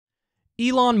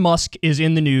Elon Musk is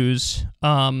in the news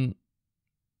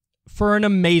for an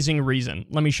amazing reason.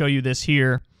 Let me show you this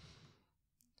here.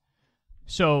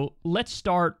 So let's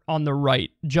start on the right.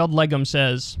 Judd Legum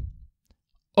says,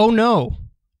 "Oh no,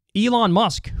 Elon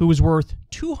Musk, who was worth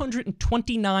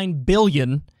 $229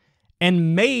 billion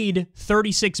and made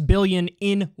 $36 billion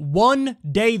in one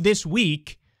day this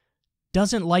week,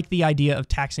 doesn't like the idea of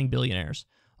taxing billionaires.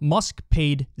 Musk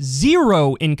paid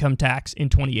zero income tax in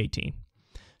 2018.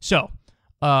 So,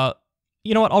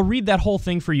 you know what? I'll read that whole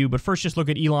thing for you, but first just look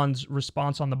at Elon's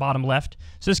response on the bottom left.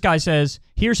 So this guy says,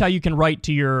 here's how you can write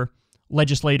to your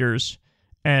legislators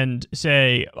and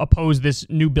say, oppose this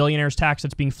new billionaires tax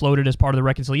that's being floated as part of the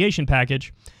reconciliation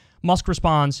package. Musk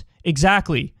responds,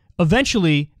 exactly.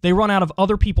 Eventually, they run out of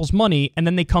other people's money, and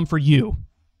then they come for you.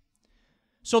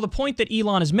 So the point that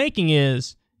Elon is making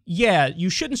is, yeah, you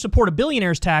shouldn't support a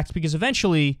billionaire's tax because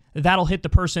eventually that'll hit the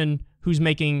person who's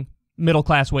making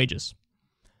middle-class wages.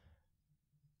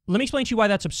 Let me explain to you why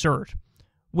that's absurd.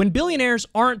 When billionaires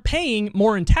aren't paying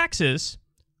more in taxes,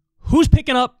 who's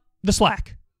picking up the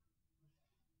slack?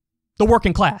 The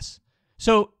working class.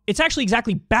 So it's actually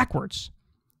exactly backwards.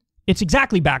 It's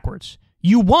exactly backwards.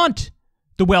 You want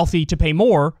the wealthy to pay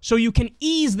more so you can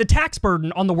ease the tax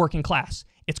burden on the working class.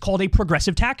 It's called a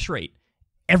progressive tax rate.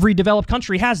 Every developed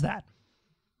country has that.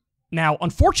 Now,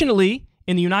 unfortunately,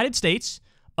 in the United States,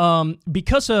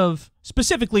 because of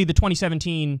specifically the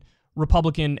 2017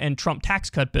 Republican and Trump tax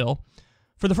cut bill,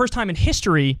 for the first time in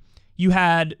history, you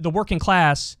had the working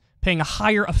class paying a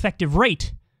higher effective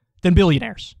rate than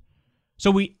billionaires. So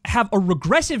we have a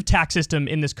regressive tax system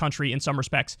in this country in some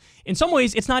respects. In some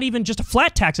ways, it's not even just a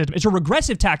flat tax system. It's a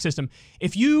regressive tax system.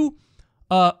 If you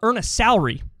earn a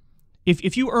salary,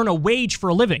 if you earn a wage for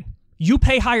a living, you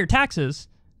pay higher taxes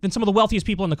than some of the wealthiest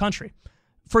people in the country.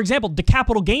 For example, the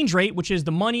capital gains rate, which is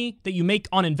the money that you make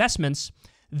on investments,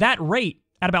 that rate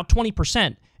at about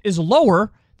 20% is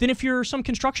lower than if you're some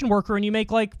construction worker and you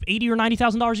make like $80,000 or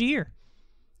 $90,000 a year.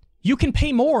 You can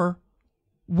pay more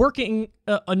working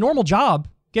a normal job,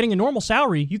 getting a normal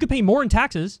salary. You could pay more in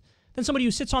taxes than somebody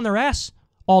who sits on their ass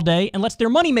all day and lets their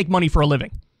money make money for a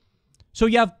living. So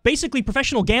you have basically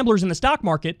professional gamblers in the stock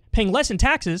market paying less in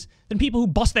taxes than people who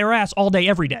bust their ass all day,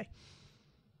 every day.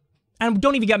 And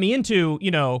don't even get me into,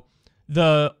 you know,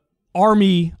 the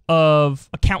army of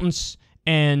accountants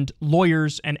and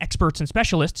lawyers and experts and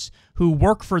specialists who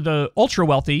work for the ultra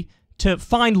wealthy to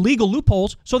find legal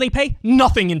loopholes so they pay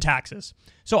nothing in taxes.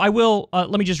 So I will,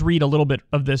 let me just read a little bit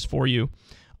of this for you.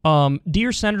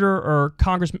 Dear Senator or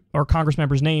Congress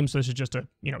members' names, so this is just a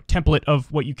template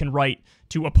of what you can write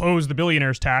to oppose the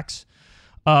billionaires tax.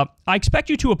 I expect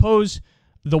you to oppose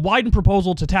the Wyden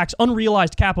proposal to tax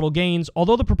unrealized capital gains.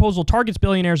 Although the proposal targets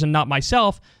billionaires and not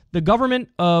myself, the government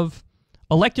of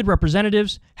elected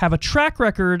representatives have a track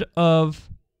record of,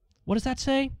 what does that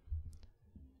say?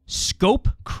 Scope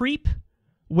creep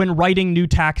when writing new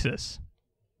taxes.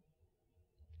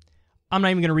 I'm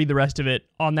not even going to read the rest of it.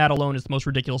 On that alone is the most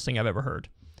ridiculous thing I've ever heard.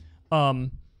 The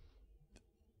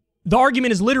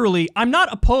argument is literally, I'm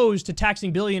not opposed to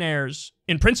taxing billionaires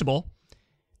in principle.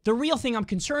 The real thing I'm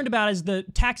concerned about is the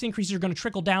tax increases are going to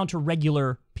trickle down to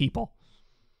regular people.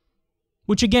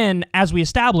 Which again, as we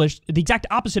established, the exact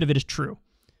opposite of it is true.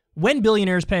 When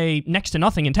billionaires pay next to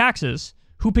nothing in taxes,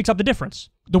 who picks up the difference?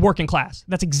 The working class.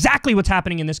 That's exactly what's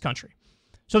happening in this country.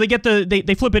 So they get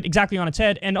they flip it exactly on its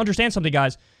head. And understand something,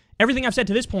 guys. Everything I've said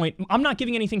to this point, I'm not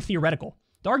giving anything theoretical.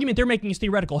 The argument they're making is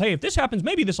theoretical. Hey, if this happens,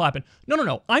 maybe this will happen.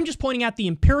 No. I'm just pointing out the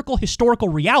empirical, historical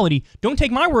reality. Don't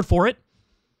take my word for it.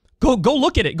 Go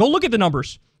look at it. Go look at the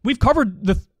numbers. We've covered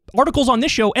the articles on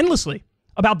this show endlessly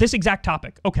about this exact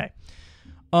topic. Okay.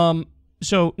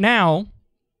 So now,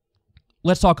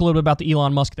 let's talk a little bit about the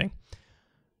Elon Musk thing.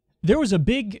 There was a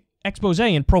big expose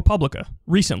in ProPublica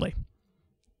recently.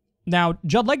 Now,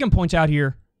 Judd Legum points out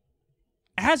here,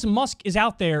 as Musk is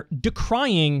out there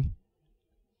decrying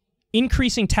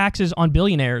increasing taxes on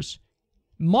billionaires,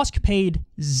 Musk paid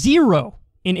zero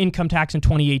in income tax in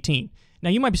 2018. Now,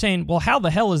 you might be saying, well, how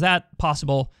the hell is that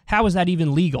possible? How is that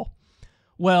even legal?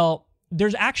 Well,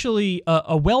 there's actually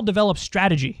a well-developed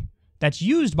strategy that's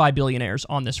used by billionaires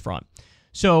on this front.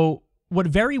 So what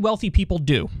very wealthy people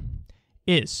do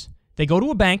is they go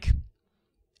to a bank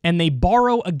and they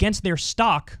borrow against their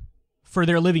stock for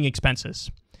their living expenses.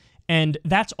 And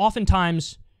that's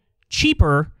oftentimes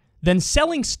cheaper than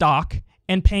selling stock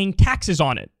and paying taxes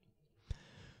on it.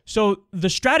 So the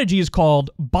strategy is called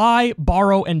buy,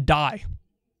 borrow, and die.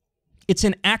 It's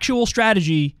an actual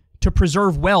strategy to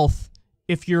preserve wealth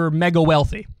if you're mega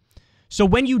wealthy. So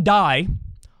when you die,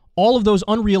 all of those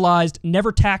unrealized,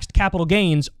 never taxed capital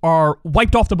gains are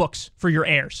wiped off the books for your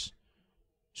heirs.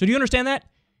 So do you understand that?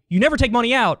 You never take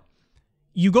money out.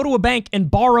 You go to a bank and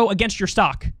borrow against your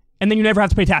stock, and then you never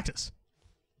have to pay taxes.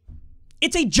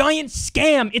 It's a giant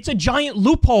scam. It's a giant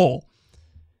loophole.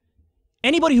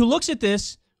 Anybody who looks at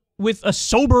this with a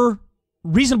sober,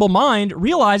 reasonable mind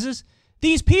realizes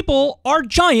these people are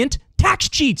giant tax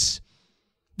cheats.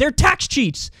 They're tax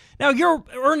cheats. Now, you're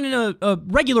earning a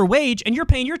regular wage and you're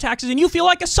paying your taxes and you feel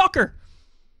like a sucker.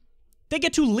 They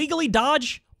get to legally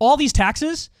dodge all these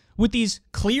taxes with these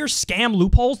clear scam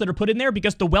loopholes that are put in there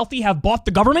because the wealthy have bought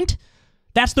the government.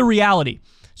 That's the reality.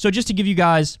 So just to give you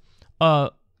guys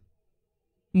more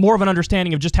of an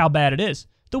understanding of just how bad it is,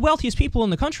 the wealthiest people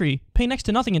in the country pay next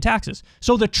to nothing in taxes.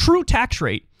 So the true tax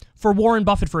rate for Warren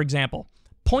Buffett, for example,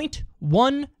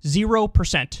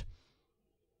 0.10%.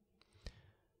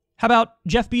 How about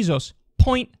Jeff Bezos?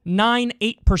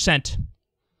 0.98%.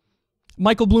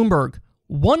 Michael Bloomberg,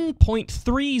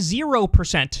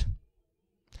 1.30%.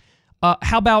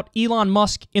 How about Elon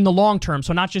Musk in the long term?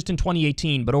 So not just in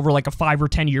 2018, but over like a 5 or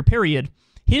 10 year period.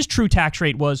 His true tax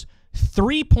rate was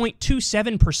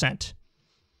 3.27%.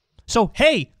 So,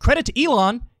 hey, credit to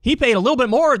Elon. He paid a little bit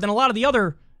more than a lot of the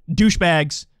other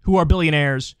douchebags who are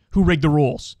billionaires who rigged the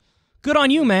rules. Good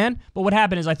on you, man. But what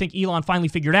happened is I think Elon finally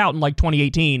figured out in like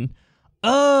 2018,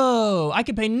 oh, I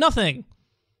can pay nothing.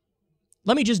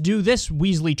 Let me just do this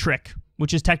Weasley trick,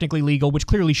 which is technically legal, which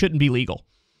clearly shouldn't be legal.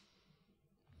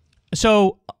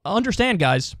 So understand,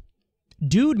 guys,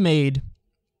 dude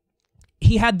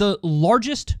he had the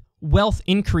largest wealth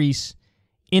increase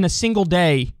in a single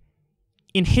day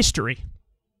in history.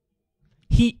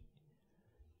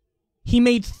 He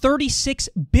made $36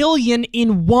 billion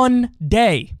in one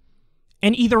day.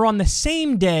 And either on the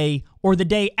same day or the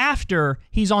day after,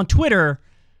 he's on Twitter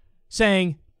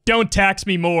saying, don't tax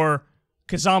me more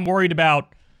because I'm worried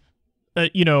about,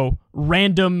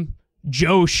 random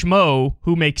Joe Schmo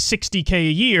who makes $60K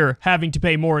a year having to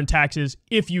pay more in taxes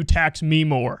if you tax me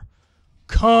more.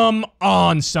 Come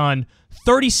on, son.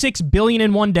 $36 billion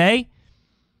in one day?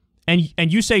 And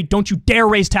you say, don't you dare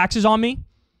raise taxes on me?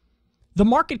 The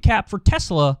market cap for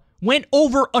Tesla went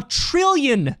over $1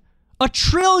 trillion. $1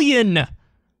 trillion.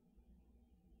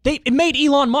 It made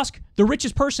Elon Musk the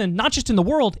richest person, not just in the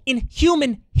world, in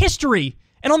human history.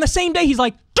 And on the same day, he's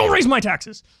like, don't raise my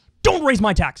taxes. Don't raise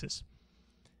my taxes.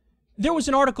 There was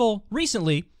an article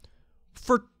recently,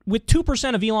 with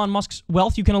 2% of Elon Musk's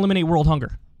wealth, you can eliminate world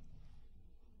hunger.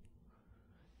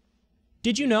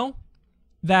 Did you know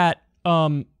that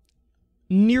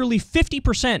nearly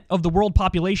 50% of the world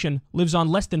population lives on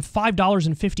less than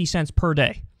 $5.50 per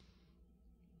day?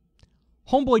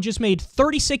 Homeboy just made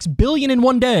 $36 billion in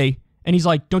one day, and he's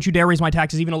like, don't you dare raise my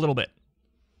taxes even a little bit.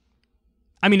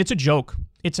 I mean, it's a joke.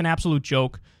 It's an absolute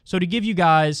joke. So to give you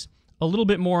guys a little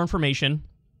bit more information,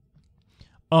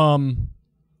 a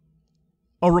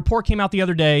report came out the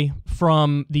other day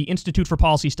from the Institute for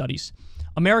Policy Studies.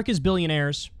 America's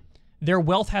billionaires, their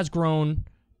wealth has grown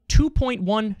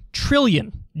 2.1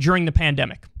 trillion during the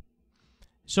pandemic.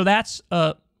 So that's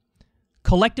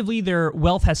collectively their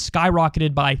wealth has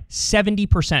skyrocketed by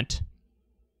 70%.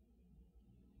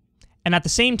 And at the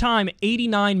same time,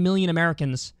 89 million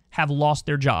Americans have lost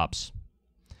their jobs.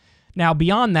 Now,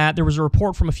 beyond that, there was a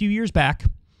report from a few years back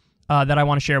that I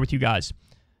want to share with you guys.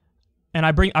 And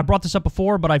I brought this up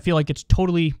before, but I feel like it's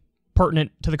totally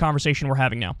pertinent to the conversation we're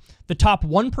having now. The top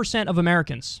 1% of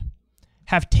Americans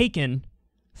have taken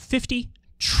 $50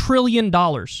 trillion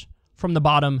from the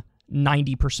bottom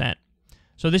 90%.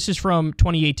 So this is from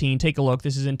 2018. Take a look.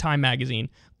 This is in Time magazine.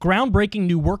 Groundbreaking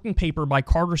new working paper by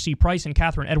Carter C. Price and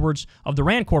Catherine Edwards of the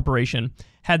Rand Corporation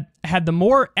had the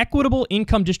more equitable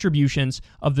income distributions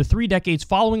of the 3 decades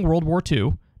following World War II,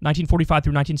 1945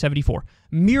 through 1974,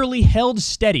 merely held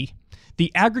steady.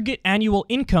 The aggregate annual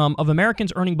income of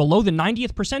Americans earning below the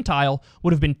 90th percentile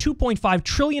would have been $2.5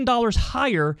 trillion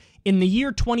higher in the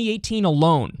year 2018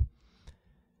 alone.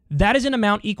 That is an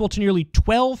amount equal to nearly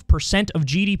 12% of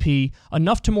GDP,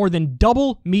 enough to more than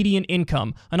double median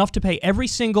income, enough to pay every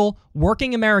single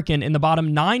working American in the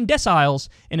bottom 9 deciles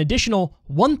an additional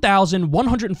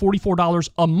 $1,144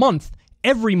 a month,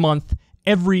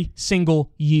 every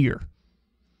single year.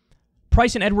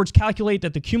 Price and Edwards calculate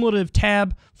that the cumulative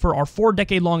tab for our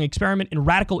 4-decade-long experiment in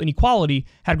radical inequality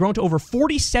had grown to over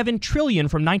 $47 trillion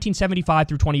from 1975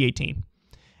 through 2018.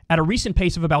 At a recent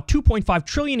pace of about $2.5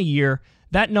 trillion a year,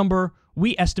 that number,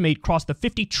 we estimate, crossed the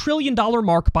 $50 trillion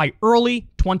mark by early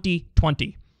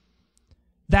 2020.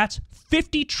 That's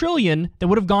 $50 trillion that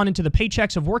would have gone into the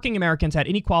paychecks of working Americans had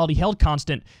inequality held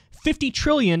constant, $50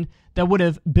 trillion that would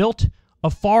have built a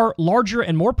far larger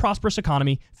and more prosperous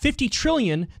economy, $50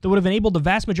 trillion that would have enabled the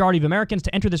vast majority of Americans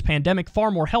to enter this pandemic far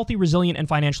more healthy, resilient, and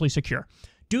financially secure.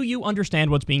 Do you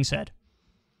understand what's being said?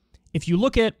 If you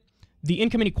look at the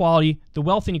income inequality, the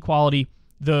wealth inequality,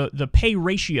 the pay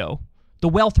ratio, the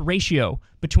wealth ratio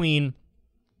between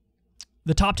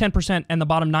the top 10% and the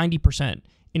bottom 90%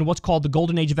 in what's called the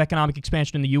golden age of economic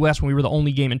expansion in the U.S. when we were the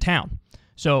only game in town.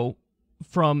 So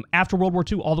from after World War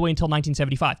II all the way until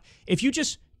 1975. If you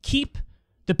just keep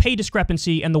the pay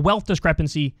discrepancy and the wealth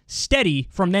discrepancy steady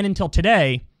from then until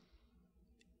today,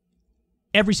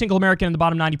 every single American in the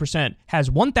bottom 90% has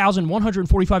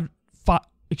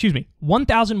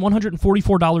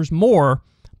 $1,144 more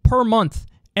per month,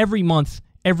 every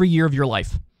year of your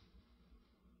life.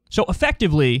 So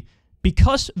effectively,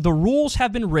 because the rules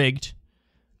have been rigged,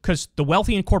 because the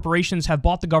wealthy and corporations have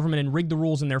bought the government and rigged the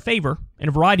rules in their favor in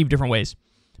a variety of different ways,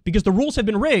 because the rules have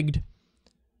been rigged,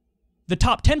 the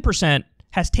top 10%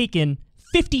 has taken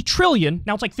 50 trillion,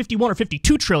 now it's like 51 or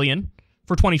 52 trillion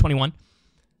for 2021,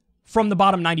 from the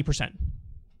bottom 90%.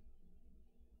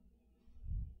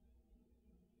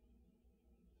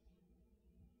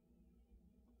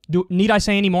 Need I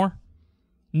say any more?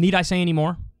 Need I say any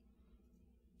more?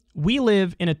 We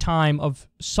live in a time of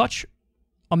such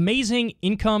amazing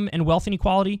income and wealth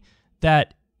inequality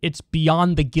that it's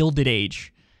beyond the Gilded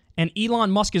Age. And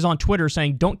Elon Musk is on Twitter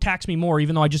saying, don't tax me more,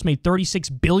 even though I just made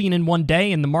 $36 billion in one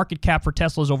day, and the market cap for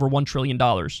Tesla is over $1 trillion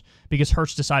because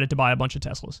Hertz decided to buy a bunch of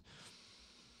Teslas.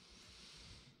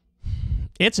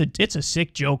 It's a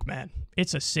sick joke, man.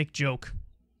 It's a sick joke.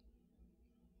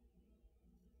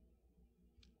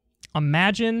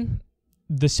 Imagine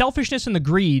the selfishness and the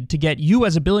greed to get you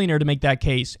as a billionaire to make that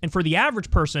case. And for the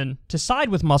average person to side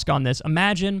with Musk on this,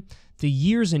 imagine the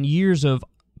years and years of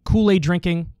Kool-Aid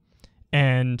drinking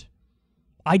and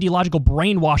ideological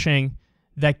brainwashing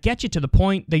that get you to the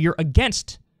point that you're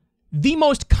against the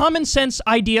most common sense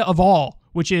idea of all,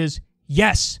 which is,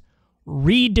 yes,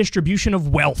 redistribution of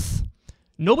wealth.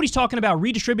 Nobody's talking about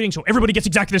redistributing so everybody gets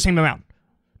exactly the same amount.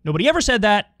 Nobody ever said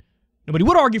that. Nobody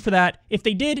would argue for that. If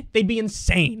they did, they'd be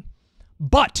insane.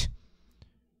 But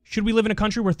should we live in a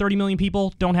country where 30 million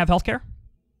people don't have health care?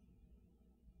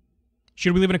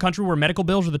 Should we live in a country where medical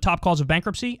bills are the top cause of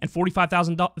bankruptcy and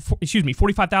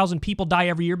 45,000 people die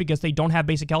every year because they don't have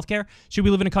basic health care? Should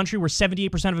we live in a country where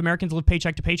 78% of Americans live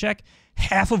paycheck to paycheck?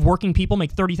 Half of working people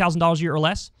make $30,000 a year or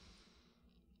less?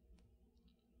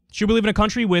 Should we live in a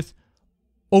country with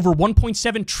over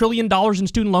 $1.7 trillion in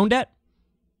student loan debt?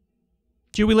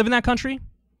 Should we live in that country?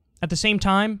 At the same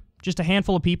time, just a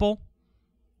handful of people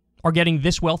are getting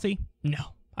this wealthy? No.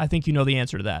 I think you know the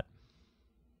answer to that.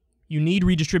 You need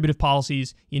redistributive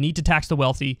policies. You need to tax the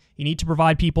wealthy. You need to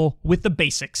provide people with the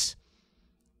basics.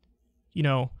 You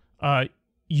know,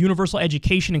 universal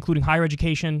education, including higher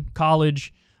education,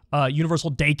 college,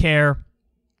 universal daycare,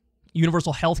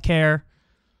 universal health care,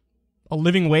 a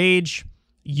living wage,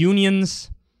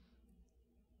 unions.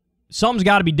 Something's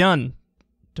got to be done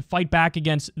to fight back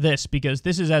against this, because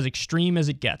this is as extreme as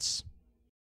it gets.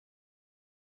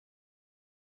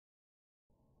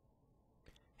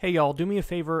 Hey y'all, do me a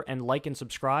favor and like and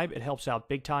subscribe. It helps out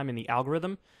big time in the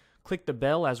algorithm. Click the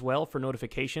bell as well for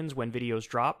notifications when videos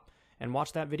drop, and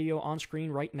watch that video on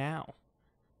screen right now.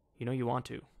 You know you want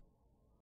to.